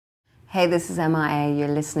Hey, this is M.I.A. You're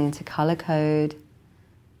listening to Color Code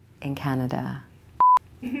in Canada.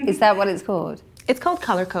 Is that what it's called? It's called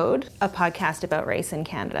Color Code, a podcast about race in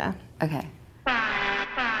Canada. Okay.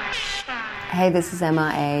 Hey, this is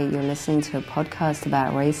M.I.A. You're listening to a podcast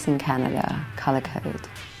about race in Canada, Color Code.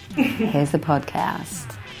 Here's the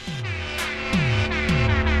podcast.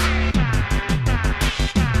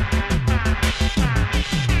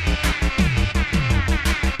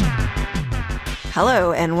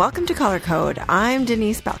 Hello and welcome to Color Code. I'm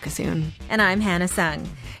Denise Balkasoon. And I'm Hannah Sung.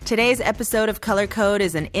 Today's episode of Color Code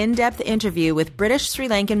is an in-depth interview with British-Sri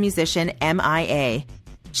Lankan musician M.I.A.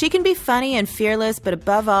 She can be funny and fearless, but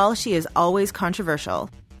above all, she is always controversial.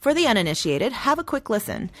 For the uninitiated, have a quick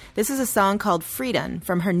listen. This is a song called Freedom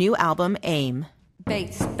from her new album, AIM.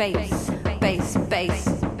 Bass, bass, bass, bass.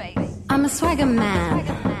 I'm a swagger man,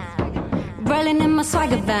 rolling in my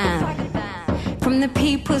swagger van. From the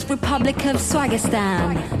People's Republic of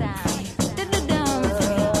Swagistan.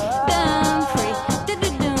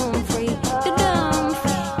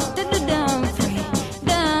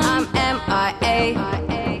 I'm M.I.A.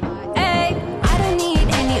 I don't need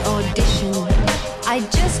any audition. I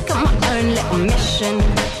just got my own little mission.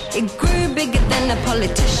 It grew bigger than a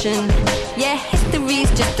politician. Yeah, history's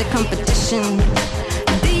just a competition.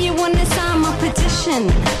 Do you want to sign my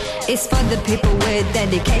petition? It's for the people with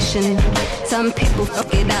dedication. Some people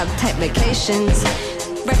fuck it up, take vacations.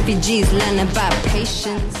 Refugees learn about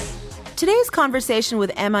patience. Today's conversation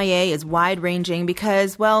with M.I.A. is wide-ranging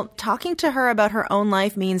because, well, talking to her about her own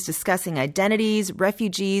life means discussing identities,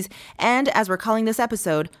 refugees, and, as we're calling this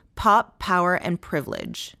episode, pop, power, and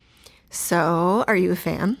privilege. So, are you a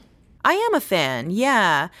fan? I am a fan,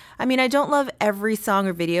 yeah. I mean, I don't love every song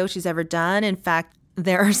or video she's ever done. In fact,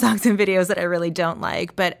 there are songs and videos that I really don't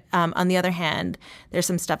like. But on the other hand, there's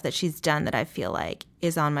some stuff that she's done that I feel like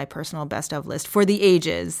is on my personal best of list for the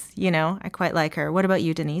ages. You know, I quite like her. What about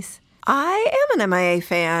you, Denise? I am an M.I.A.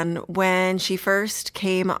 fan. When she first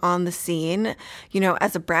came on the scene, you know,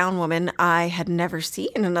 as a brown woman, I had never seen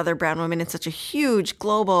another brown woman in such a huge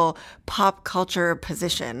global pop culture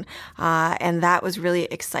position. And that was really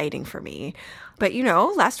exciting for me. But, you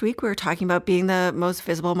know, last week we were talking about being the most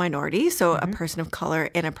visible minority, so a person of color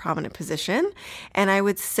in a prominent position. And I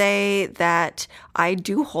would say that I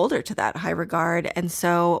do hold her to that high regard. And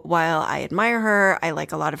so while I admire her, I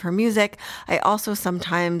like a lot of her music, I also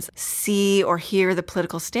sometimes see or hear the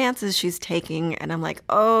political stances she's taking. And I'm like,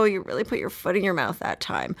 oh, you really put your foot in your mouth that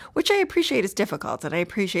time, which I appreciate is difficult. And I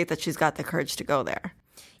appreciate that she's got the courage to go there.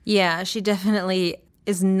 Yeah, she definitely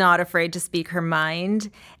is not afraid to speak her mind.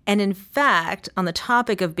 And in fact, on the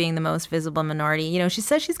topic of being the most visible minority, you know, she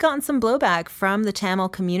says she's gotten some blowback from the Tamil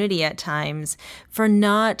community at times for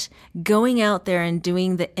not going out there and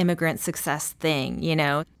doing the immigrant success thing, you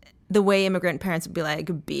know. The way immigrant parents would be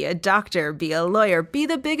like, be a doctor, be a lawyer, be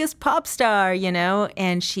the biggest pop star, you know.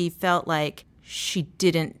 And she felt like she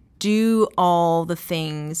didn't do all the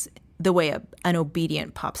things the way an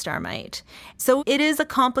obedient pop star might. So it is a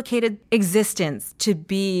complicated existence to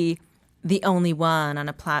be the only one on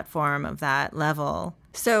a platform of that level.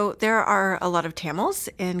 So there are a lot of Tamils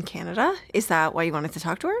in Canada. Is that why you wanted to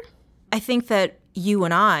talk to her? I think that you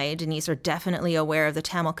and I, Denise, are definitely aware of the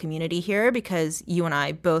Tamil community here because you and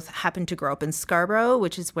I both happen to grow up in Scarborough,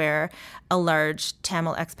 which is where a large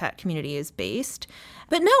Tamil expat community is based.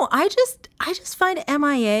 But no, I just find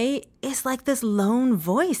M.I.A. is like this lone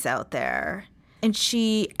voice out there. And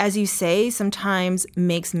she, as you say, sometimes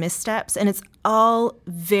makes missteps, and it's all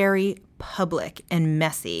very public and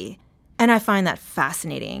messy. And I find that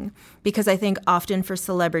fascinating because I think often for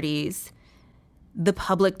celebrities, the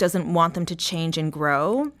public doesn't want them to change and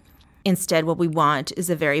grow. Instead, what we want is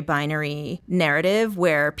a very binary narrative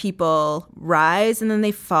where people rise and then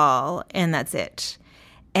they fall, and that's it.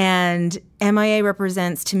 And M.I.A.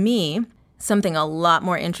 represents, to me, something a lot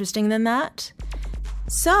more interesting than that.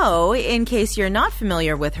 So, in case you're not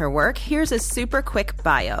familiar with her work, here's a super quick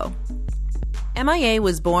bio. M.I.A.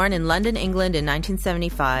 was born in London, England in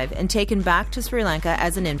 1975 and taken back to Sri Lanka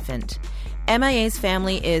as an infant. M.I.A.'s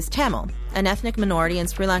family is Tamil, an ethnic minority in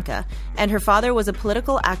Sri Lanka, and her father was a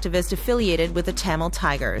political activist affiliated with the Tamil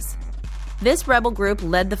Tigers. This rebel group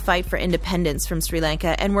led the fight for independence from Sri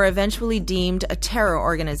Lanka and were eventually deemed a terror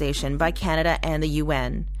organization by Canada and the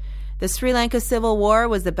UN. The Sri Lanka Civil War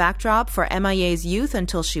was the backdrop for M.I.A.'s youth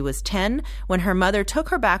until she was 10, when her mother took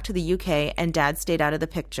her back to the UK and dad stayed out of the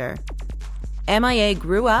picture. M.I.A.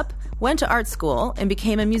 grew up, went to art school, and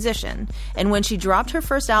became a musician. And when she dropped her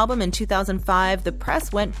first album in 2005, the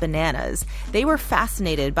press went bananas. They were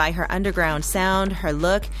fascinated by her underground sound, her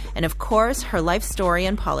look, and of course, her life story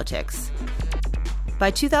and politics. By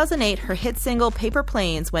 2008, her hit single Paper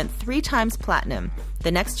Planes went 3 times platinum. The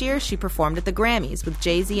next year, she performed at the Grammys with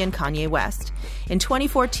Jay-Z and Kanye West. In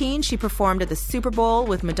 2014, she performed at the Super Bowl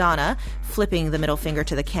with Madonna, flipping the middle finger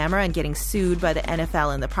to the camera and getting sued by the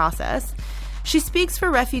NFL in the process. She speaks for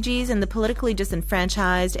refugees and the politically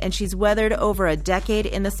disenfranchised, and she's weathered over a decade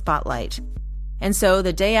in the spotlight. And so,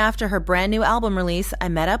 the day after her brand new album release, I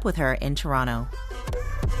met up with her in Toronto.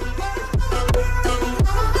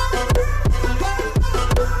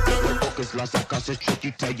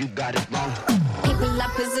 People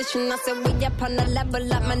up position, I said we up on the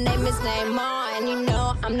level up. My name is Neymar, and you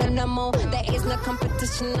know I'm the number. There is no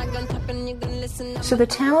competition. I gon' talk and you gon' listen. So the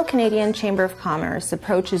Tamil Canadian Chamber of Commerce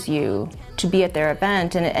approaches you to be at their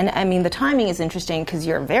event, and I mean the timing is interesting because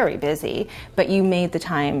you're very busy, but you made the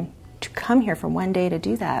time to come here for one day to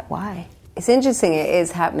do that. Why? It's interesting, it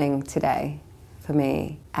is happening today for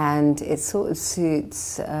me, and it sort of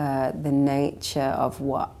suits the nature of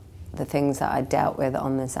what the things that I dealt with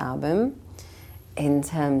on this album, in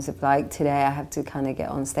terms of like today I have to kind of get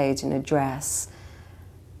on stage and address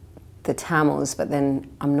the Tamils, but then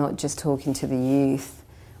I'm not just talking to the youth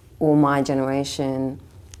or my generation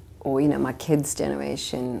or, you know, my kids'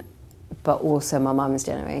 generation, but also my mum's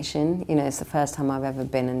generation. You know, it's the first time I've ever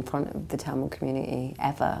been in front of the Tamil community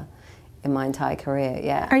ever in my entire career,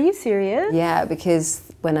 yeah. Are you serious? Yeah,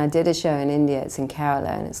 because when I did a show in India, it's in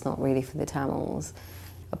Kerala and it's not really for the Tamils.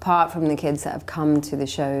 Apart from the kids that have come to the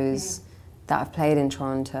shows that I've played in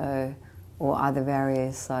Toronto or other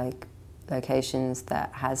various like locations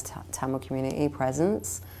that has Tamil community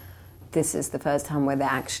presence, this is the first time where they're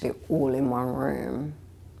actually all in one room.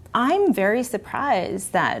 I'm very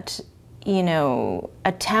surprised that, you know,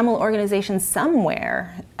 a Tamil organization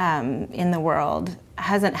somewhere in the world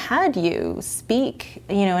hasn't had you speak,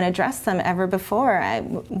 you know, and address them ever before.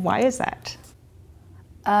 Why is that?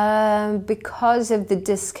 Because of the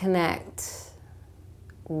disconnect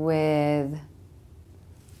with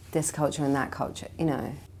this culture and that culture, you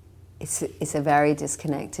know. It's a very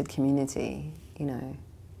disconnected community, you know.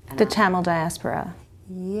 The Tamil diaspora.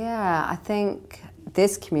 Yeah, I think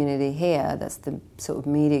this community here, that's the sort of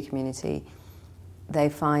media community, they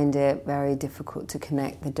find it very difficult to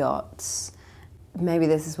connect the dots. Maybe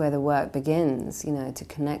this is where the work begins, you know, to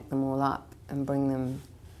connect them all up and bring them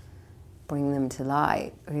to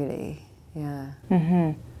light, really, yeah.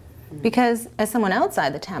 Mm-hmm. Because as someone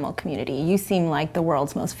outside the Tamil community, you seem like the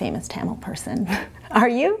world's most famous Tamil person. Are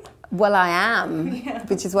you? Well, I am,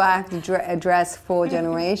 which is why I have to address 4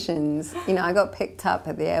 generations. You know, I got picked up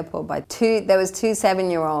at the airport by there was 2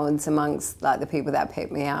 7-year-olds amongst like the people that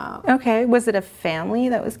picked me up. Okay, was it a family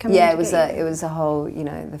that was coming? Yeah, it was a whole, you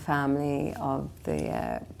know, the family of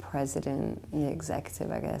the president, the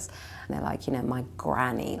executive, I guess. And they're like, you know, my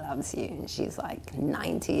granny loves you, and she's like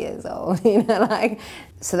 90 years old, you know, like.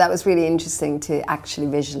 So that was really interesting to actually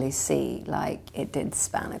visually see, like, it did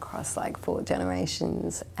span across like 4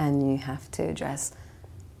 generations, and you have to address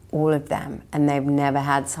all of them. And they've never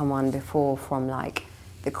had someone before from like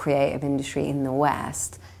the creative industry in the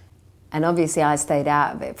West. And obviously I stayed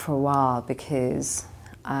out of it for a while because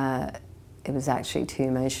it was actually too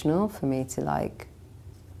emotional for me to like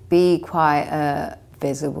be quite a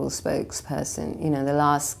visible spokesperson. You know, the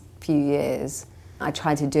last few years, I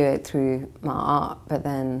tried to do it through my art, but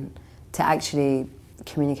then to actually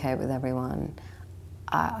communicate with everyone,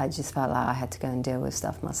 I just felt like I had to go and deal with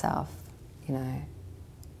stuff myself, you know,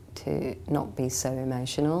 to not be so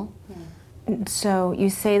emotional. Yeah. So you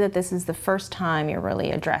say that this is the first time you're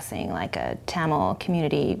really addressing like a Tamil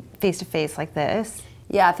community face-to-face like this.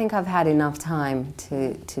 Yeah, I think I've had enough time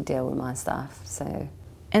to deal with my stuff, so...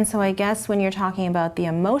 And so I guess when you're talking about the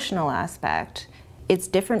emotional aspect, it's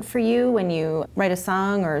different for you when you write a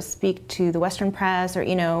song or speak to the Western press or,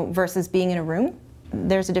 you know, versus being in a room?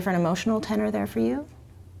 There's a different emotional tenor there for you?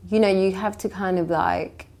 You know, you have to kind of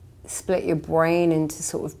like split your brain into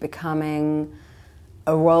sort of becoming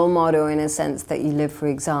a role model in a sense that you live for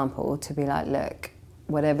example, to be like, look,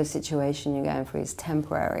 whatever situation you're going through is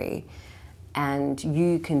temporary and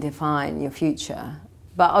you can define your future.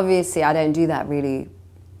 But obviously I don't do that really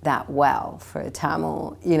that well for a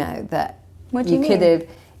Tamil, you know, that what do you could mean? have,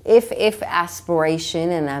 if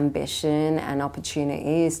aspiration and ambition and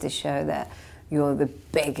opportunity is to show that you're the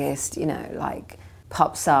biggest, you know, like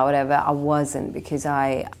pop star, whatever, I wasn't, because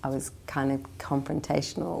I was kind of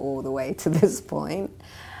confrontational all the way to this point.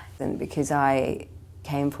 And because I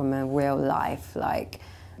came from a real life, like,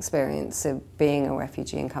 experience of being a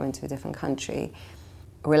refugee and coming to a different country,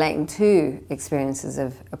 relating to experiences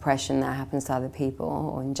of oppression that happens to other people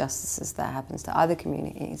or injustices that happens to other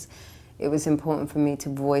communities, it was important for me to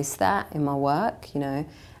voice that in my work, you know,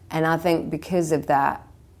 And I think because of that,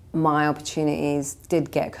 my opportunities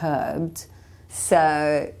did get curbed.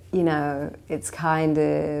 So, you know, it's kind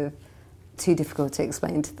of too difficult to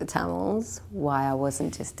explain to the Tamils why I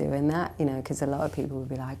wasn't just doing that, you know, because a lot of people would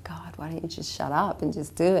be like, God, why don't you just shut up and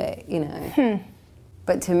just do it, you know.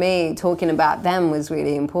 But to me, talking about them was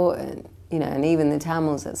really important, you know, and even the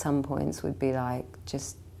Tamils at some points would be like,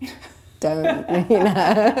 just don't, you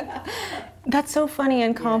know. That's so funny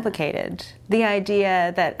and complicated. Yeah. The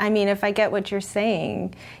idea that, I mean, if I get what you're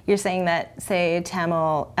saying that, say,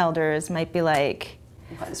 Tamil elders might be like,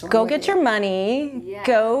 go get your money,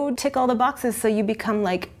 go tick all the boxes so you become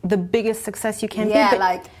like the biggest success you can be. Yeah,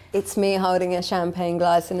 like, it's me holding a champagne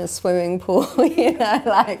glass in a swimming pool, you know,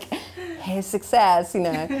 like, here's success, you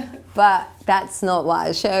know. But that's not what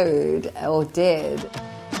I showed or did.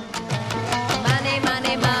 Money,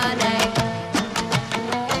 money, money.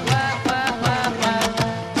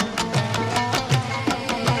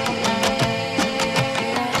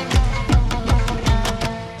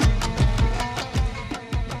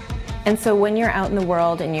 And so when you're out in the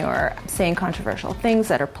world and you're saying controversial things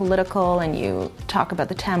that are political and you talk about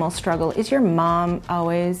the Tamil struggle, is your mom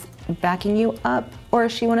always backing you up? Or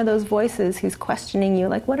is she one of those voices who's questioning you,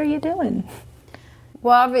 like, what are you doing?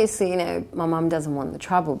 Well, obviously, you know, my mum doesn't want the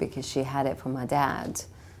trouble because she had it from my dad.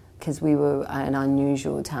 Because we were an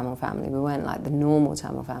unusual Tamil family. We weren't like the normal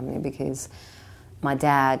Tamil family because my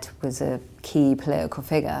dad was a key political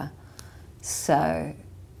figure. So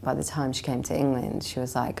by the time she came to England, she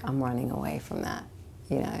was like, I'm running away from that,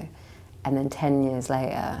 you know. And then 10 years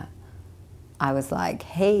later, I was like,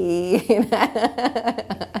 hey, you know,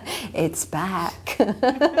 it's back.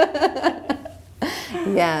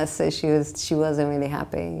 Yeah, so she wasn't really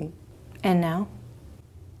happy. And now?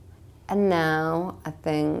 And now I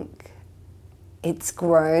think it's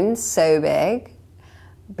grown so big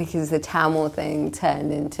because the Tamil thing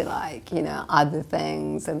turned into, like, you know, other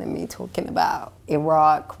things, and then me talking about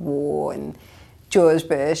Iraq war and George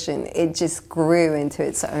Bush, and it just grew into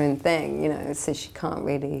its own thing, you know. So she can't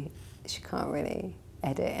really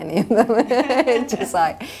edit any of them. It's just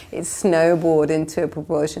like it's snowballed into a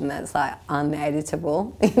proportion that's like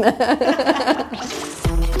uneditable, you know.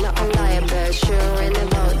 Not a liar, but sure in the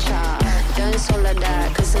vulture. Don't swallow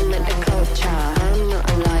that, cause I'm in the culture. I'm not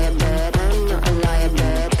a liar, but I'm not a liar,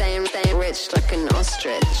 but they rich like an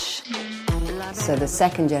ostrich. So the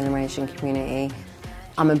second generation community,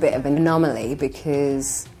 I'm a bit of an anomaly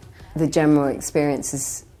because the general experience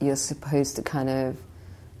is you're supposed to kind of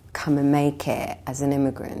come and make it as an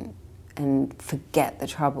immigrant and forget the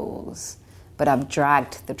troubles. But I've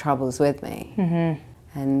dragged the troubles with me. Mm-hmm.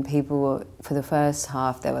 And people were, for the first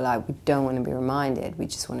half, they were like, we don't want to be reminded, we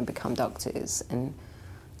just want to become doctors and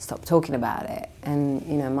stop talking about it. And,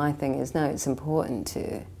 you know, my thing is, no, it's important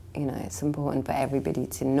to, you know, it's important for everybody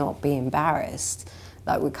to not be embarrassed.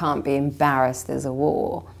 Like, we can't be embarrassed there's a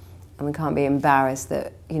war, and we can't be embarrassed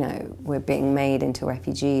that, you know, we're being made into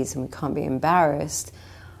refugees, and we can't be embarrassed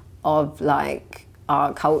of, like,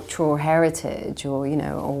 our cultural heritage or, you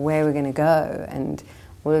know, or where we're going to go. And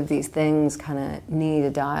all of these things kind of need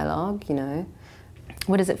a dialogue, you know.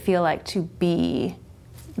 What does it feel like to be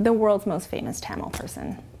the world's most famous Tamil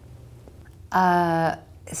person?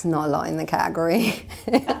 It's not a lot in the category.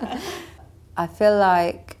 I feel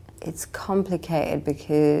like it's complicated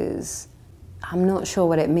because I'm not sure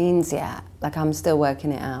what it means yet. Like, I'm still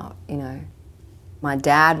working it out, you know. My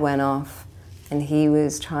dad went off and he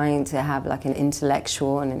was trying to have like an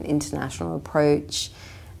intellectual and an international approach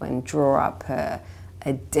and draw up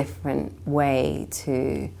a different way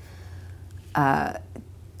to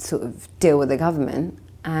sort of deal with the government.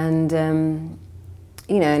 And,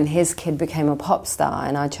 you know, and his kid became a pop star,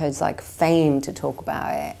 and I chose like fame to talk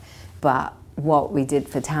about it. But what we did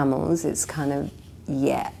for Tamils is kind of,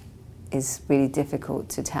 is really difficult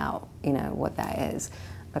to tell, you know, what that is.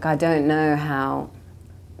 Like, I don't know how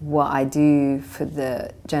what I do for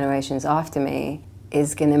the generations after me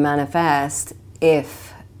is going to manifest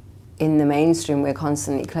if in the mainstream we're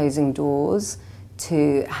constantly closing doors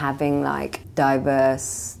to having like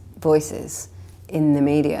diverse voices in the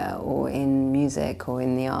media or in music or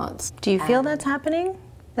in the arts. Do you feel that's happening?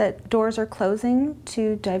 That doors are closing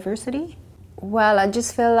to diversity? Well, I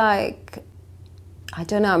just feel like, I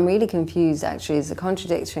don't know, I'm really confused actually. It's a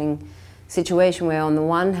contradicting situation where on the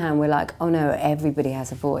one hand we're like, oh no, everybody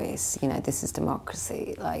has a voice, you know, this is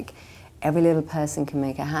democracy, like every little person can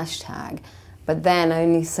make a hashtag, but then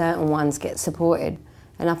only certain ones get supported.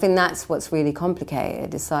 And I think that's what's really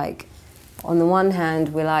complicated. It's like, on the one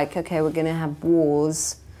hand, we're like, okay, we're going to have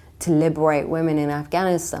wars to liberate women in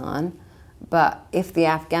Afghanistan, but if the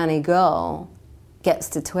Afghani girl gets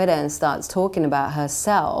to Twitter and starts talking about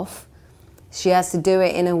herself, she has to do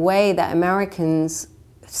it in a way that Americans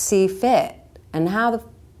see fit. And how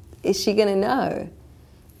is she going to know?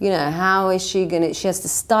 You know, how is she going to... She has to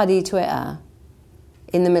study Twitter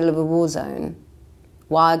in the middle of a war zone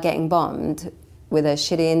while getting bombed with her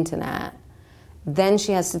shitty internet. Then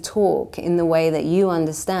she has to talk in the way that you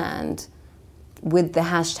understand with the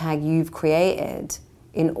hashtag you've created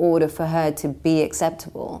in order for her to be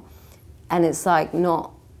acceptable. And it's like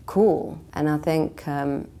not cool. And I think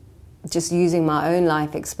just using my own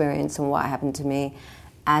life experience and what happened to me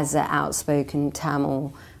as an outspoken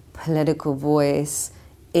Tamil political voice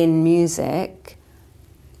in music,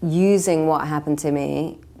 using what happened to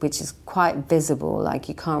me, which is quite visible, like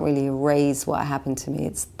you can't really erase what happened to me,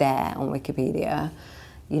 it's there on Wikipedia,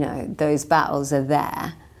 you know, those battles are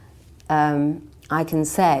there. I can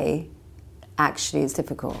say, actually it's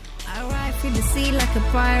difficult. I ride through the sea like a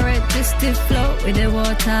pirate just to float with the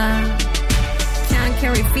water. Can't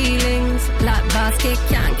carry feelings like basket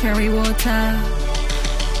can't carry water.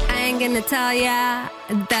 I ain't gonna tell ya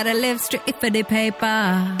that I live strictly for the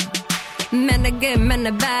paper. Men are good, men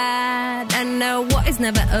are bad, and know what is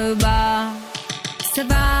never over.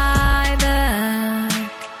 Survivor,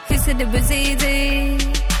 who said it was easy?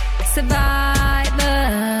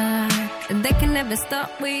 Survivor, they can never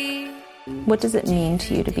stop me. What does it mean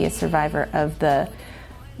to you to be a survivor of the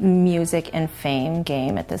music and fame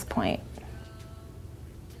game at this point?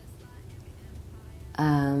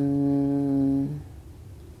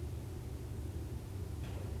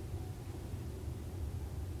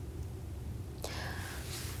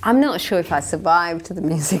 I'm not sure if I survived the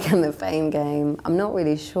music and the fame game. I'm not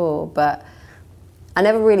really sure, but I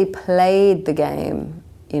never really played the game,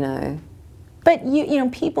 you know. But you know,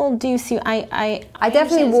 people do see. I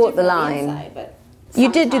definitely walked the line.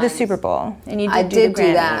 You did do the Super Bowl, and you did do the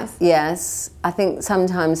Grammys. That. Yes, I think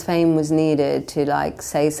sometimes fame was needed to like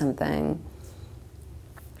say something.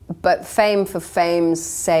 But fame for fame's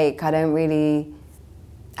sake, I don't really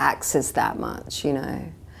access that much, you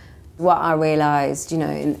know. What I realised, you know,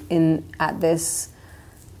 in at this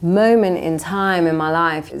moment in time in my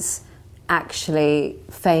life is actually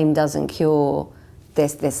fame doesn't cure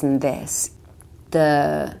this, this and this.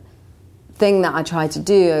 The thing that I tried to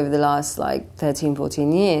do over the last like 13,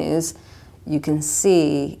 14 years, you can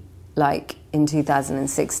see like in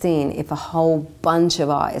 2016, if a whole bunch of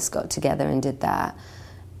artists got together and did that,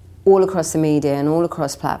 all across the media and all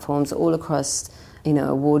across platforms, all across, you know,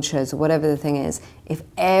 award shows or whatever the thing is, if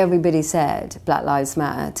everybody said Black Lives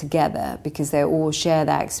Matter together because they all share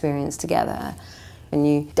that experience together, and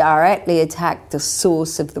you directly attack the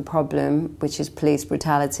source of the problem, which is police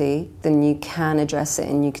brutality, then you can address it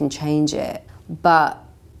and you can change it. But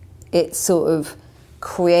it sort of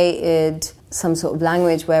created some sort of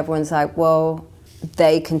language where everyone's like, well,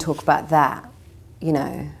 they can talk about that, you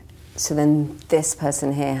know, so then this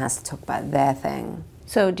person here has to talk about their thing.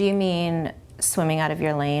 So do you mean swimming out of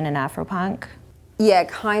your lane in Afropunk? Yeah,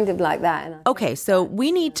 kind of like that. Okay, so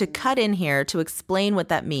we need to cut in here to explain what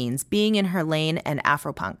that means, being in her lane and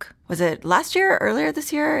Afropunk. Was it last year or earlier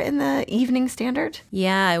this year in the Evening Standard?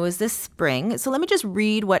 Yeah, it was this spring. So let me just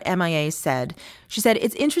read what M.I.A. said. She said,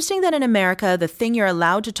 "It's interesting that in America, the thing you're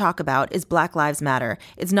allowed to talk about is Black Lives Matter.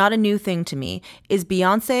 It's not a new thing to me. Is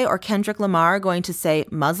Beyonce or Kendrick Lamar going to say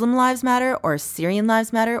Muslim lives matter or Syrian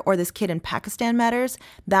lives matter or this kid in Pakistan matters?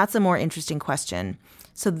 That's a more interesting question."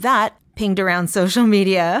 So that pinged around social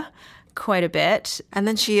media quite a bit. And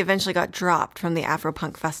then she eventually got dropped from the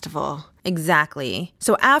Afropunk Festival. Exactly.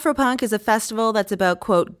 So Afropunk is a festival that's about,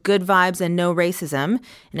 quote, good vibes and no racism,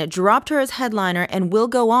 and it dropped her as headliner and will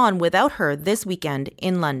go on without her this weekend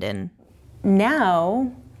in London.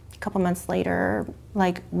 Now, a couple months later,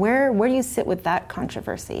 like, where do you sit with that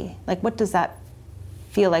controversy? Like, what does that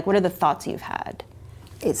feel like? What are the thoughts you've had?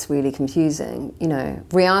 It's really confusing. You know,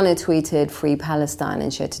 Rihanna tweeted Free Palestine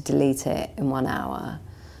and she had to delete it in 1 hour.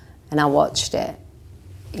 And I watched it,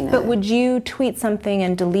 you know. But would you tweet something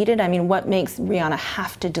and delete it? I mean, what makes Rihanna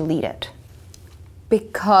have to delete it?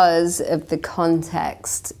 Because of the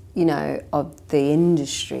context, you know, of the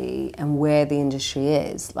industry and where the industry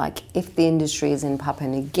is. Like, if the industry is in Papua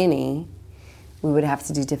New Guinea, we would have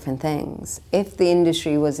to do different things. If the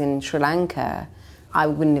industry was in Sri Lanka, I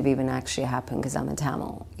wouldn't have even actually happened because I'm a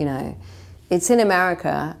Tamil, you know. It's in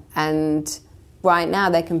America, and right now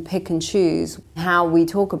they can pick and choose how we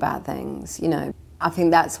talk about things, you know. I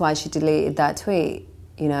think that's why she deleted that tweet,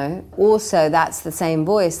 you know. Also, that's the same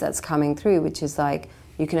voice that's coming through, which is like,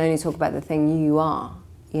 you can only talk about the thing you are,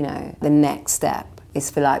 you know. The next step is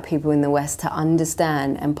for like people in the West to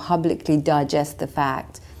understand and publicly digest the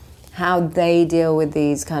fact how they deal with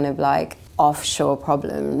these kind of like offshore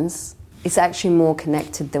problems. It's actually more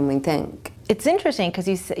connected than we think. It's interesting because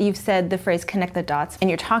you've said the phrase connect the dots, and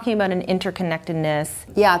you're talking about an interconnectedness.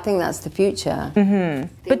 Yeah, I think that's the future.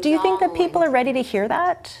 Mm-hmm. But do you think that people are ready to hear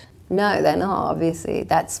that? No, they're not, obviously.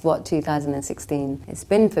 That's what 2016 has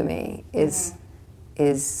been for me, is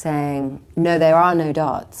saying, no, there are no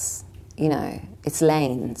dots. You know, it's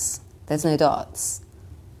lanes. There's no dots.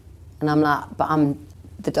 And I'm like, but I'm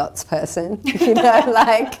the dots person, you know,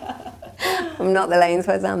 like, I'm not the lanes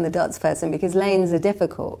person, I'm the dots person, because lanes are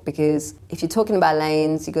difficult, because if you're talking about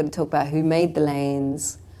lanes, you've got to talk about who made the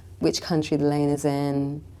lanes, which country the lane is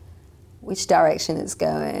in, which direction it's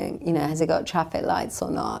going, you know, has it got traffic lights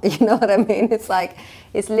or not, you know what I mean? It's like,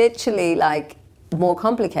 it's literally like more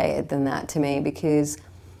complicated than that to me, because,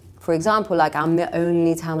 for example, like I'm the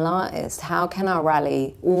only Tamil artist. How can I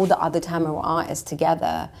rally all the other Tamil artists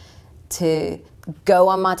together to go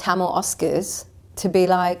on my Tamil Oscars to be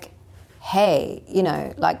like, hey, you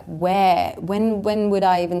know, like when would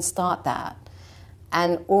I even start that?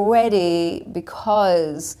 And already,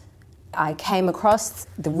 because I came across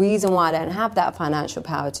the reason why I don't have that financial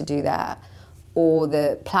power to do that, or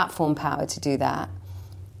the platform power to do that,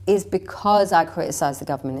 is because I criticised the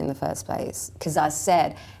government in the first place. Because I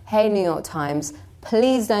said, hey, New York Times,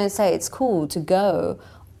 please don't say it's cool to go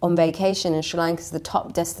on vacation in Sri Lanka, is the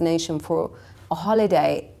top destination for a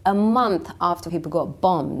holiday, a month after people got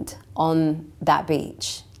bombed on that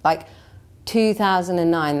beach. Like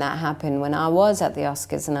 2009, that happened when I was at the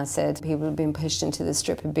Oscars, and I said people have been pushed into the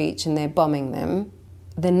strip of beach and they're bombing them.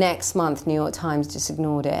 The next month, New York Times just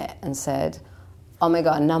ignored it and said, oh my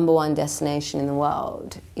God, #1 destination in the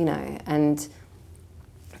world, you know. And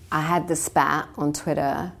I had the spat on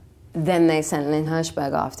Twitter. Then they sent Lynn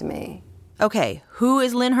Hirschberg after me. Okay, who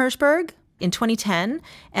is Lynn Hirschberg? In 2010,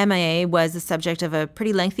 M.I.A. was the subject of a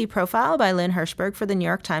pretty lengthy profile by Lynn Hirschberg for the New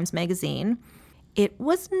York Times Magazine. It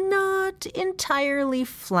was not entirely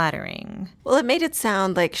flattering. Well, it made it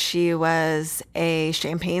sound like she was a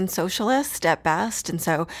champagne socialist at best. And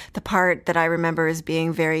so the part that I remember as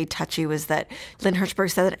being very touchy was that Lynn Hirschberg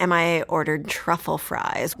said that M.I.A. ordered truffle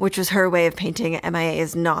fries, which was her way of painting M.I.A.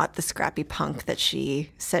 as not the scrappy punk that she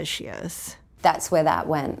says she is. That's where that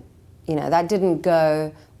went. You know, that didn't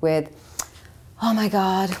go with, oh my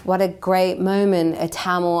God, what a great moment. A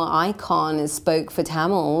Tamil icon spoke for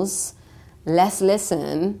Tamils. Let's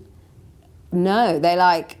listen. No, they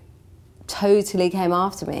like totally came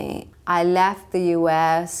after me. I left the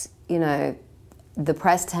US, you know, the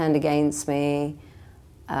press turned against me.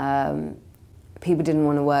 People didn't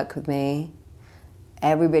want to work with me.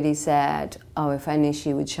 Everybody said, oh, if only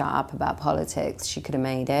she would shut up about politics, she could have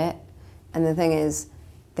made it. And the thing is,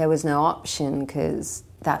 there was no option, because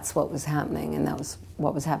that's what was happening, and that was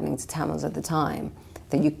what was happening to Tamils at the time,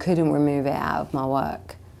 that you couldn't remove it out of my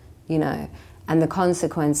work, you know. And the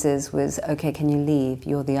consequences was, okay, can you leave?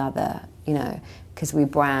 You're the other, you know, because we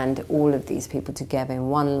brand all of these people together in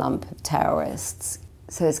one lump of terrorists.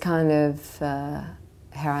 So it's kind of,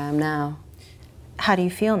 here I am now. How do you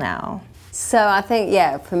feel now? So I think,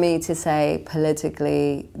 yeah, for me to say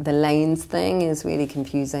politically, the lanes thing is really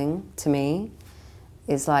confusing to me.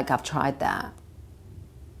 It's like, I've tried that.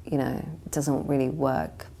 You know, it doesn't really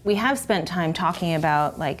work. We have spent time talking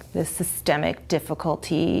about like the systemic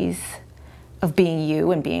difficulties of being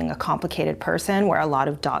you and being a complicated person where a lot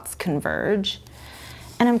of dots converge.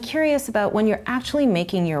 And I'm curious about when you're actually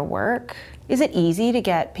making your work, is it easy to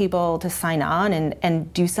get people to sign on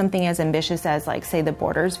and do something as ambitious as, like, say, the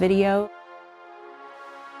Borders video?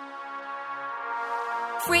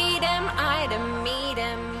 Freedom, item, meet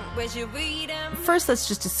 'em, where's your freedom? First, let's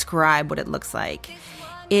just describe what it looks like.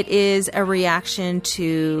 It is a reaction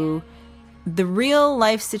to the real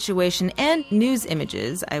life situation and news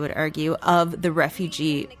images, I would argue, of the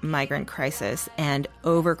refugee migrant crisis and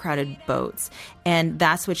overcrowded boats. And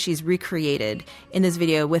that's what she's recreated in this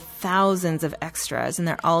video with thousands of extras, and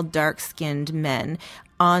they're all dark-skinned men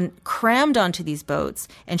crammed onto these boats,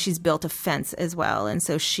 and she's built a fence as well. And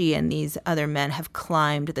so she and these other men have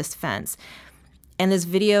climbed this fence. And this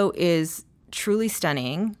video is truly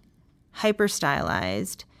stunning,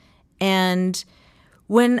 hyper-stylized. And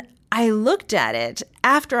when I looked at it,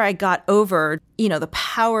 after I got over, you know, the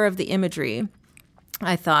power of the imagery,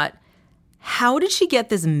 I thought, how did she get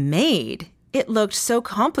this made? It looked so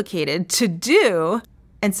complicated to do.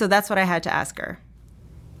 And so that's what I had to ask her.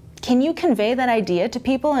 Can you convey that idea to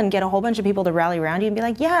people and get a whole bunch of people to rally around you and be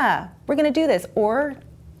like, yeah, we're going to do this? Or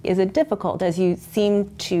is it difficult, as you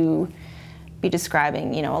seem to be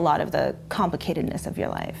describing, you know, a lot of the complicatedness of your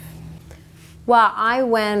life? Well, I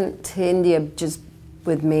went to India just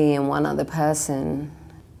with me and one other person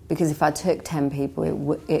because if I took 10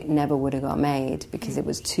 people, it never would have got made because it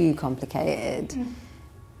was too complicated.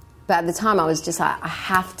 But at the time, I was just like, I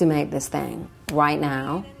have to make this thing right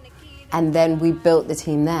now. And then we built the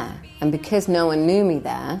team there. And because no one knew me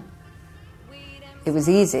there, it was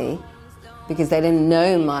easy because they didn't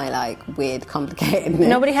know my, like, weird, complicated...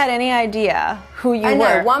 Nobody had any idea who you were. I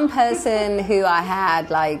know, one person who I had,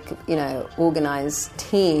 like, you know, organised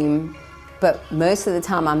team, but most of the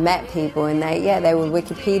time I met people and they would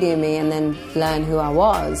Wikipedia me and then learn who I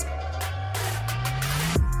was.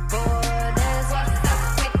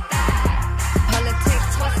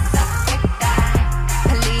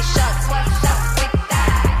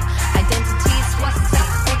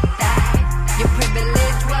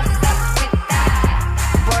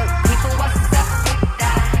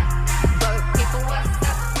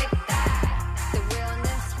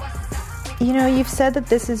 You know, you've said that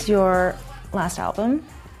this is your last album.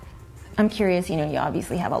 I'm curious, you know, you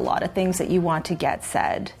obviously have a lot of things that you want to get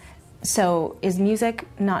said. So is music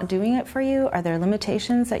not doing it for you? Are there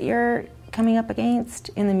limitations that you're coming up against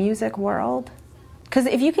in the music world? Because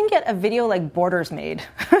if you can get a video like Borders made,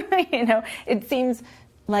 you know, it seems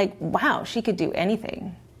like, wow, she could do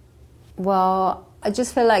anything. Well, I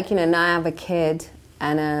just feel like, you know, now I have a kid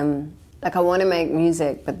and, like, I want to make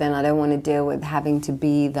music, but then I don't want to deal with having to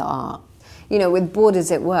be the art. You know, with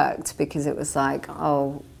Borders it worked because it was like,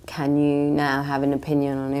 oh, can you now have an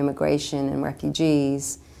opinion on immigration and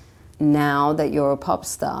refugees now that you're a pop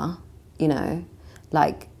star? You know,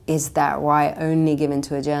 like, is that right only given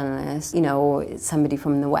to a journalist, you know, or somebody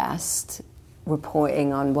from the West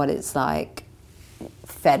reporting on what it's like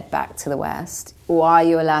fed back to the West? Or are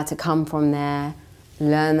you allowed to come from there,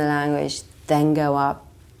 learn the language, then go up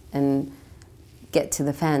and get to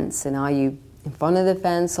the fence? And are you in front of the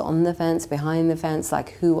fence, on the fence, behind the fence?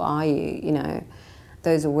 Like, who are you? You know,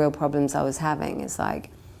 those are real problems I was having. It's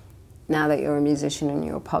like, now that you're a musician and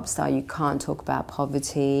you're a pop star, you can't talk about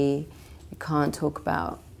poverty, you can't talk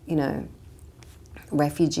about, you know,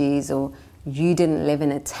 refugees, or you didn't live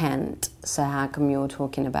in a tent, so how come you're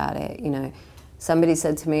talking about it? You know, somebody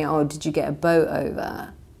said to me, oh, did you get a boat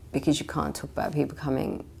over? Because you can't talk about people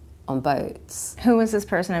coming on boats. Who was this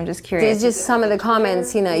person? I'm just curious. There's just some of the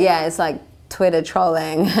comments, you know, yeah, it's like Twitter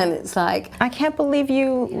trolling, and it's like... I can't believe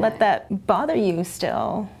you let that bother you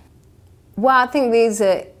still. Well, I think these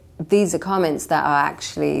are comments that are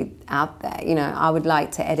actually out there. You know, I would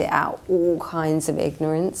like to edit out all kinds of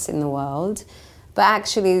ignorance in the world, but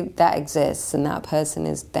actually that exists, and that person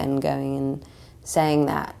is then going and saying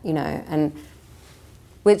that, you know, and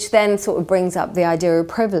which then sort of brings up the idea of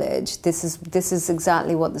privilege. This is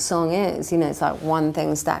exactly what the song is. You know, it's like one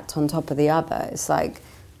thing stacked on top of the other. It's like,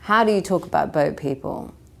 how do you talk about boat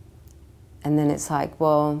people? And then it's like,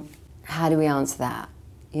 well, how do we answer that?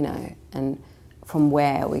 You know, and from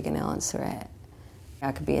where are we going to answer it?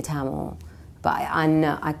 I could be a Tamil, but I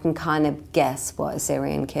know I can kind of guess what a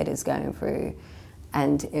Syrian kid is going through.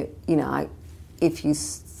 And, you know, if you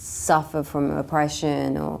suffer from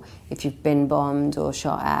oppression or if you've been bombed or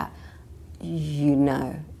shot at, you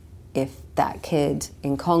know, if that kid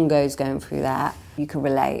in Congo is going through that, you can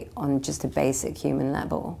relate on just a basic human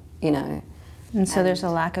level, you know. And so there's a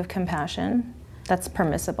lack of compassion that's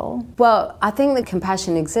permissible? Well, I think that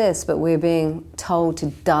compassion exists, but we're being told to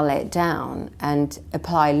dull it down and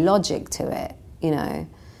apply logic to it, you know,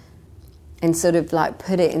 and sort of like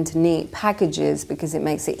put it into neat packages because it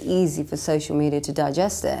makes it easy for social media to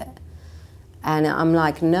digest it. And I'm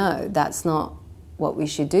like, no, that's not what we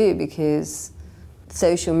should do, because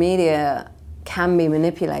social media can be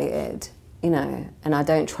manipulated, you know, and I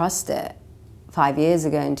don't trust it. 5 years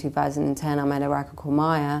ago in 2010, I made a record called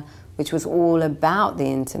M.I.A, which was all about the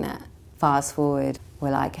internet. Fast forward,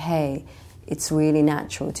 we're like, hey, it's really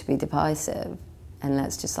natural to be divisive, and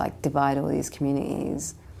let's just like divide all these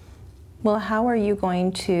communities. Well, how are you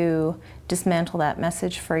going to dismantle that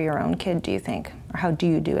message for your own kid, do you think? Or how do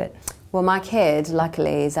you do it? Well, my kid,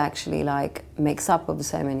 luckily, is actually like mixed up of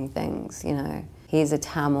so many things, you know. He's a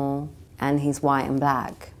Tamil and he's white and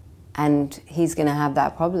black, and he's going to have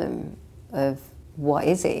that problem of what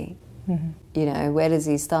is he? Mm-hmm. You know, where does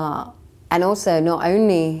he start? And also, not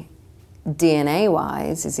only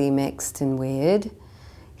DNA-wise is he mixed and weird,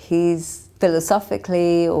 he's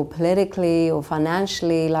philosophically or politically or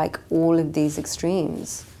financially like all of these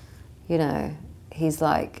extremes. You know, he's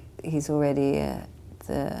already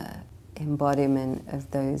the embodiment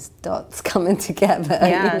of those dots coming together.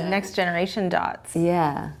 Yeah, you know? Next generation dots.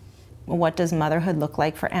 Yeah. What does motherhood look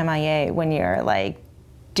like for M.I.A when you're like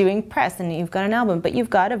doing press and you've got an album, but you've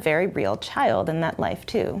got a very real child in that life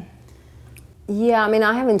too? Yeah, I mean,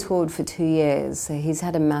 I haven't toured for 2 years, so he's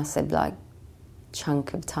had a massive like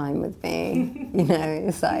chunk of time with me. You know,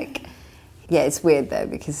 it's like, yeah, it's weird though,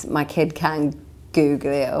 because my kid can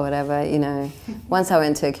Google it or whatever, you know. Once I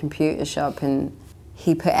went to a computer shop and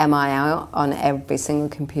he put M.I.A on every single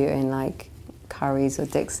computer in like Currys or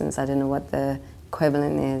Dixon's, I don't know what the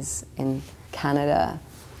equivalent is in Canada.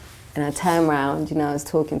 And I turned around, you know, I was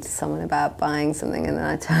talking to someone about buying something, and then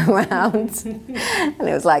I turned around and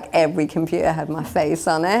it was like every computer had my face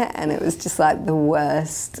on it, and it was just like the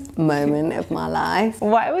worst moment of my life.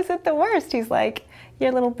 Why was it the worst? He's like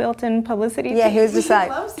your little built-in publicity Yeah, team. he was just like,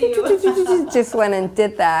 Loves just went and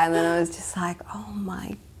did that, and then I was just like, oh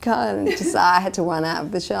my God, and just I had to run out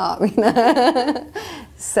of the shop, you know.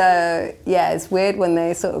 So yeah, it's weird when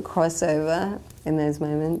they sort of cross over in those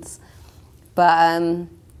moments. But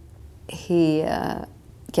he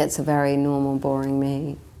gets a very normal, boring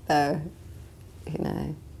me, though, you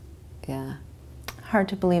know, yeah. Hard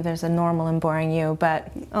to believe there's a normal and boring you,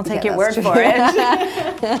 but I'll take your word that's true. for it.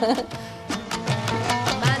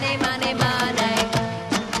 Money, money, money.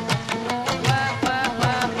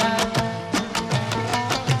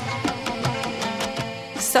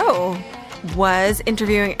 So, was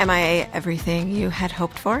interviewing M.I.A. everything you had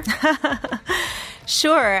hoped for?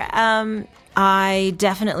 Sure. I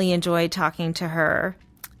definitely enjoyed talking to her,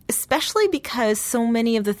 especially because so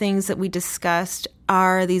many of the things that we discussed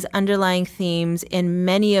are these underlying themes in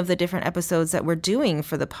many of the different episodes that we're doing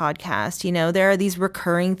for the podcast. You know, there are these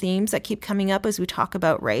recurring themes that keep coming up as we talk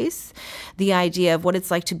about race. The idea of what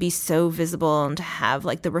it's like to be so visible and to have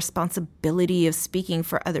like the responsibility of speaking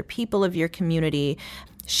for other people of your community.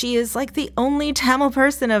 She is like the only Tamil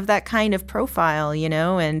person of that kind of profile, you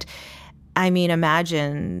know, and I mean,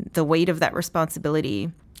 imagine the weight of that responsibility.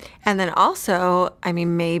 And then also, I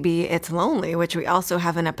mean, maybe it's lonely, which we also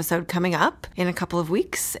have an episode coming up in a couple of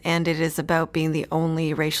weeks. And it is about being the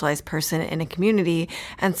only racialized person in a community.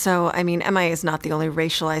 And so, I mean, M.I.A. is not the only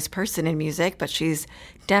racialized person in music, but she's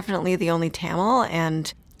definitely the only Tamil.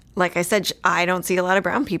 And like I said, I don't see a lot of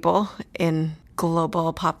brown people in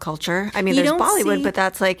global pop culture. I mean, there's Bollywood, but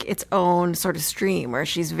that's like its own sort of stream where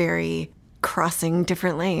she's very crossing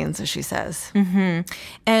different lanes, as she says. Mm-hmm.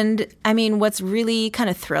 And I mean, what's really kind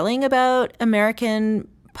of thrilling about American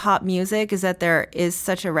pop music is that there is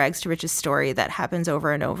such a rags to riches story that happens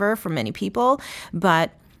over and over for many people. But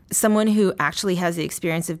someone who actually has the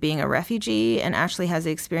experience of being a refugee and actually has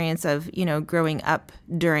the experience of, you know, growing up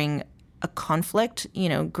during a conflict, you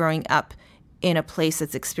know, growing up in a place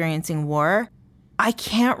that's experiencing war, I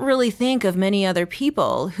can't really think of many other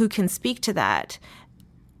people who can speak to that.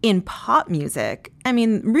 In pop music, I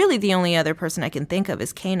mean, really the only other person I can think of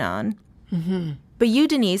is Kanan. Mm-hmm. But you,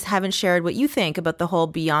 Denise, haven't shared what you think about the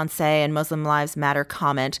whole Beyonce and Muslim Lives Matter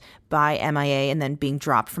comment by M.I.A. and then being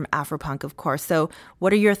dropped from Afropunk, of course. So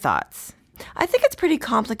what are your thoughts? I think it's pretty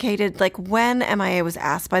complicated. Like when M.I.A. was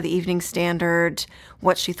asked by the Evening Standard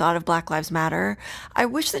what she thought of Black Lives Matter, I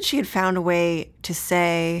wish that she had found a way to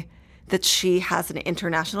say that she has an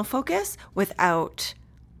international focus without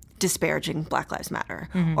disparaging Black Lives Matter,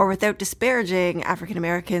 or without disparaging African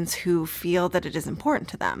Americans who feel that it is important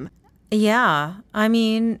to them. Yeah, I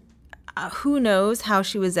mean, who knows how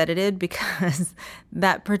she was edited, because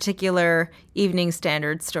that particular Evening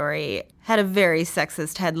Standard story had a very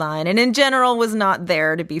sexist headline and in general was not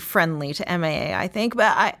there to be friendly to M.I.A., I think.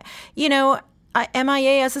 But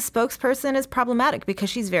M.I.A. as a spokesperson is problematic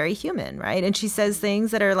because she's very human, right? And she says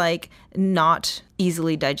things that are like not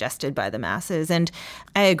easily digested by the masses. And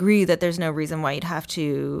I agree that there's no reason why you'd have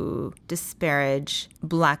to disparage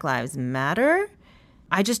Black Lives Matter.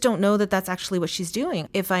 I just don't know that that's actually what she's doing.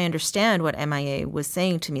 If I understand what M.I.A. was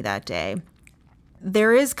saying to me that day,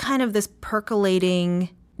 there is kind of this percolating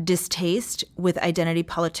distaste with identity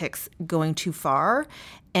politics going too far.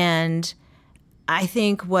 And I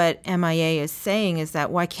think what M.I.A. is saying is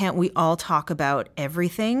that why can't we all talk about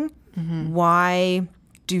everything? Mm-hmm. Why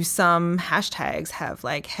do some hashtags have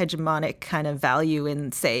like hegemonic kind of value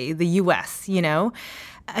in, say, the U.S., you know?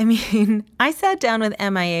 I mean, I sat down with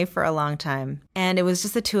M.I.A. for a long time, and it was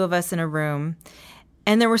just the two of us in a room.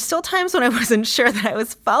 And there were still times when I wasn't sure that I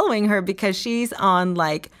was following her because she's on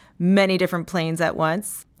like many different planes at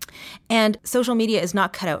once. And social media is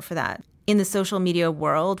not cut out for that. In the social media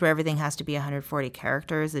world where everything has to be 140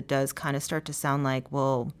 characters, it does kind of start to sound like,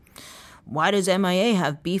 well, why does M.I.A.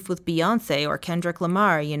 have beef with Beyonce or Kendrick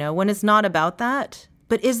Lamar, you know, when it's not about that?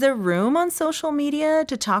 But is there room on social media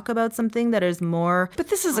to talk about something that is more... But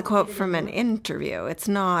this is a quote from an interview. It's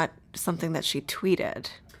not something that she tweeted.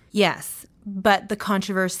 Yes, but the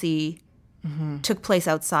controversy took place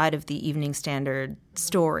outside of the Evening Standard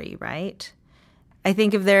story, right? I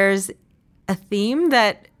think if there's a theme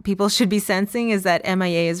that people should be sensing is that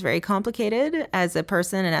M.I.A. is very complicated as a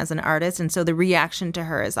person and as an artist. And so the reaction to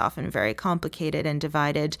her is often very complicated and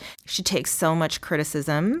divided. She takes so much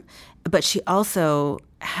criticism, but she also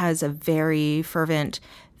has a very fervent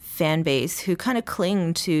fan base who kind of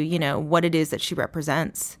cling to, you know, what it is that she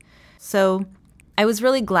represents. So I was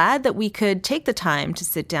really glad that we could take the time to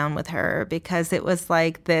sit down with her, because it was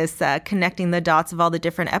like this connecting the dots of all the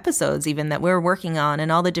different episodes even that we're working on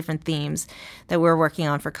and all the different themes that we're working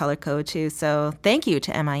on for Color Code too. So thank you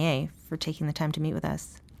to M.I.A. for taking the time to meet with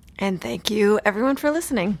us. And thank you everyone for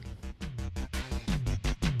listening.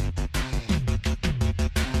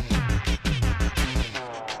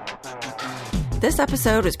 This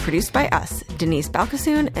episode was produced by us, Denise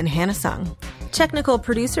Balkasoon and Hannah Sung. Technical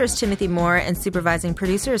producer is Timothy Moore, and supervising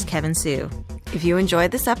producer is Kevin Sue. If you enjoyed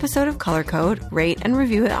this episode of Color Code, rate and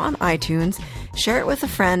review it on iTunes, share it with a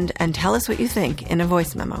friend, and tell us what you think in a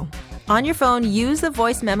voice memo. On your phone, use the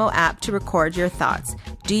Voice Memo app to record your thoughts.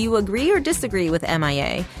 Do you agree or disagree with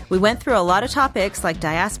M.I.A.? We went through a lot of topics like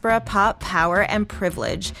diaspora, pop, power, and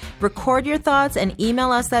privilege. Record your thoughts and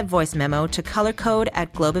email us that voice memo to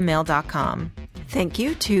colorcode@globeandmail.com. Thank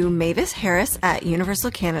you to Mavis Harris at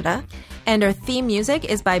Universal Canada. And our theme music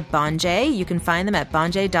is by Bonjay. You can find them at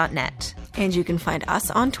bonjay.net. And you can find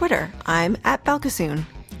us on Twitter. I'm at Balkasoon.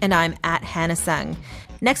 And I'm at Hannah Sung.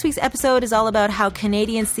 Next week's episode is all about how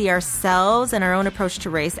Canadians see ourselves and our own approach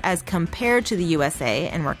to race as compared to the USA,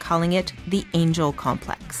 and we're calling it the Angel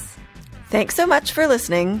Complex. Thanks so much for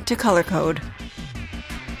listening to Color Code.